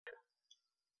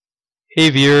Hey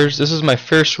viewers, this is my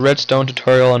first redstone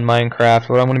tutorial on Minecraft.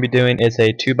 What I'm going to be doing is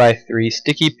a 2x3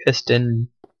 sticky piston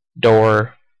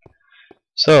door.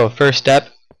 So first step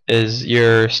is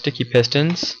your sticky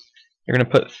pistons. You're going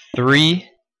to put 3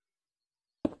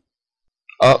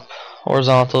 up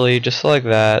horizontally just like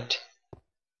that.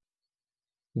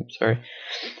 Oops, sorry.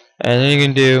 And then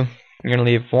you're going to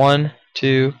leave 1,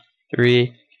 2,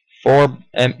 3,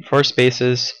 4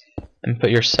 spaces and put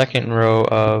your second row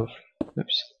of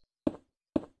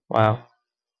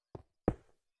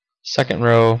second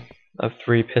row of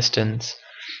 3 pistons.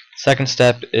 Second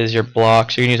step is your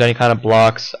blocks. You can use any kind of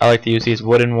blocks. I like to use these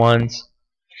wooden ones.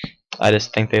 I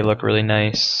just think they look really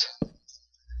nice.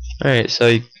 Alright, so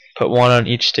you put 1 on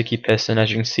each sticky piston.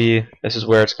 As you can see, this is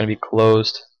where it's going to be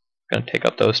closed. I'm going to take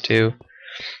up those 2.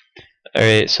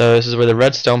 Alright, so this is where the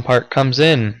redstone part comes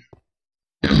in.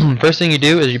 First thing you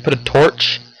do is you put a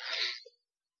torch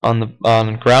on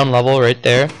the ground level right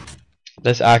there.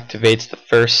 This activates the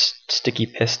first sticky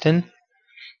piston,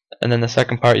 and then the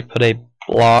second part you put a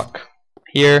block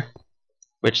here,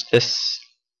 which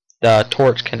the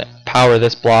torch can power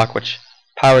this block, which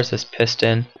powers this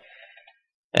piston.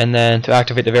 And then to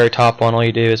activate the very top one, all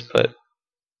you do is put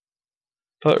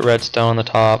redstone on the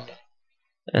top,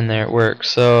 and there it works.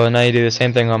 So now you do the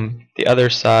same thing on the other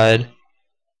side.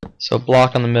 So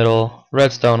block on the middle,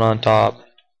 redstone on top,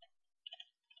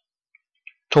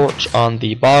 torch on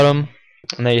the bottom.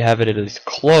 And there you have it, it is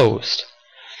closed.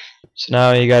 So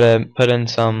now you gotta put in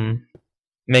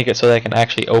make it so that it can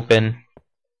actually open.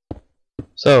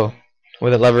 So,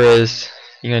 where the lever is,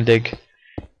 you're gonna dig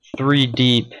 3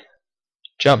 deep,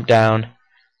 jump down,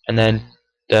 and then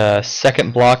the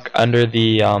second block under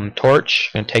the torch,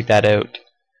 you're gonna take that out,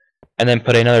 and then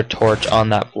put another torch on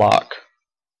that block.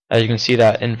 As you can see,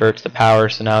 that inverts the power,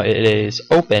 so now it is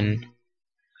open.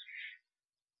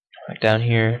 Right down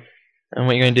here. And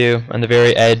what you're going to do on the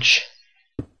very edge,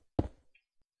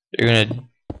 you're going to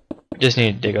just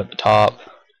need to dig up the top.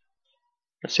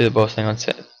 Let's do the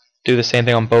same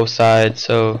thing on both sides.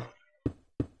 So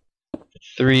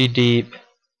 3 deep,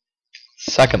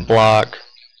 second block,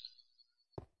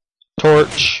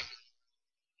 torch,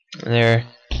 and there.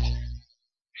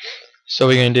 So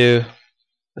what you're going to do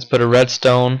is put a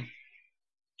redstone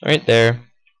right there,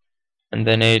 and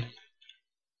then a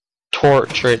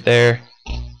torch right there.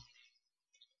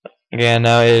 Again,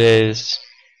 now it is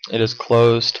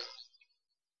closed.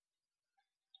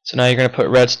 So now you're going to put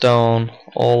redstone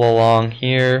all along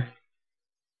here.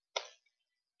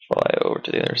 Fly over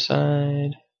to the other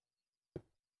side.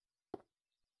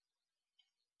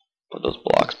 Put those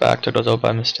blocks back. Took those out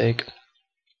by mistake.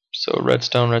 So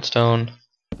redstone,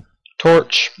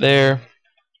 torch there.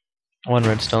 1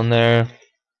 redstone there.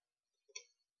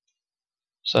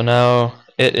 So now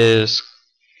it is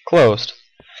closed.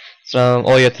 So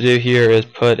all you have to do here is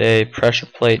put a pressure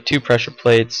plate, 2 pressure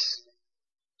plates,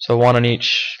 so 1 on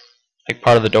each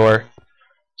part of the door.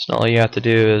 So all you have to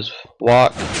do is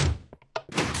walk,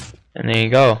 and there you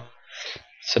go.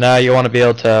 So now you want to be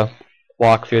able to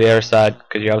walk through the other side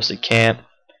because you obviously can't.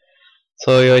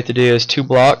 So all you have to do is 2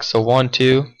 blocks, so 1,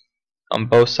 2 on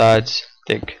both sides.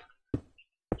 Dig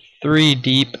 3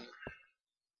 deep,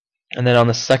 and then on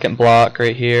the second block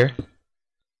right here,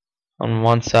 on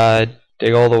one side,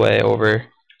 dig all the way over.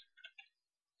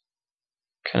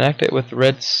 Connect it with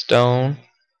redstone.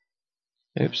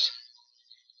 Oops.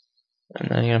 And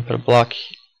then you're gonna put a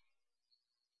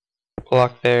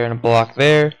block there and a block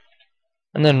there,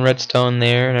 and then redstone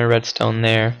there and a redstone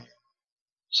there.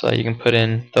 So that you can put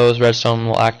in those redstone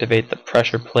will activate the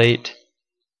pressure plate.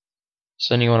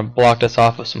 So then you want to block this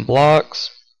off with some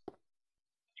blocks,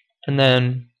 and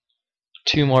then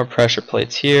 2 more pressure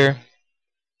plates here.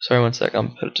 Sorry, 1 sec, I'm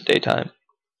gonna put it to daytime.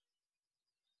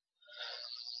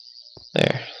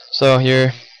 There. So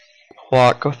here,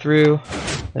 go through,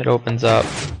 it opens up,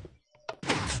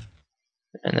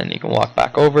 and then you can walk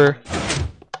back over,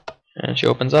 and she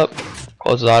opens up,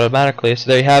 closes automatically. So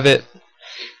there you have it.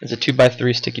 It's a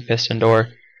 2x3 sticky piston door.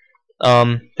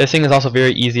 This thing is also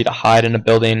very easy to hide in a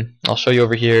building. I'll show you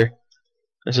over here.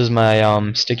 This is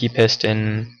my sticky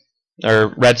piston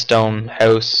or redstone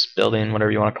house building,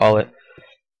 whatever you want to call it.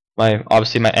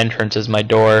 Obviously my entrance is my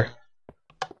door.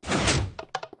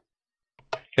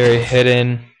 Very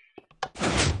hidden.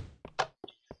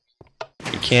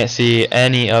 You can't see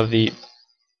any of the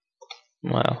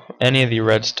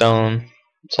redstone.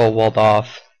 It's all walled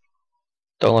off.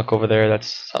 Don't look over there,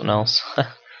 that's something else.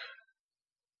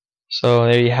 So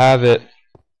there you have it.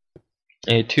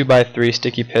 A 2x3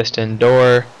 sticky piston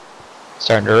door. It's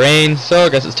starting to rain, so I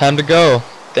guess it's time to go.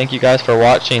 Thank you guys for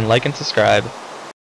watching. Like and subscribe.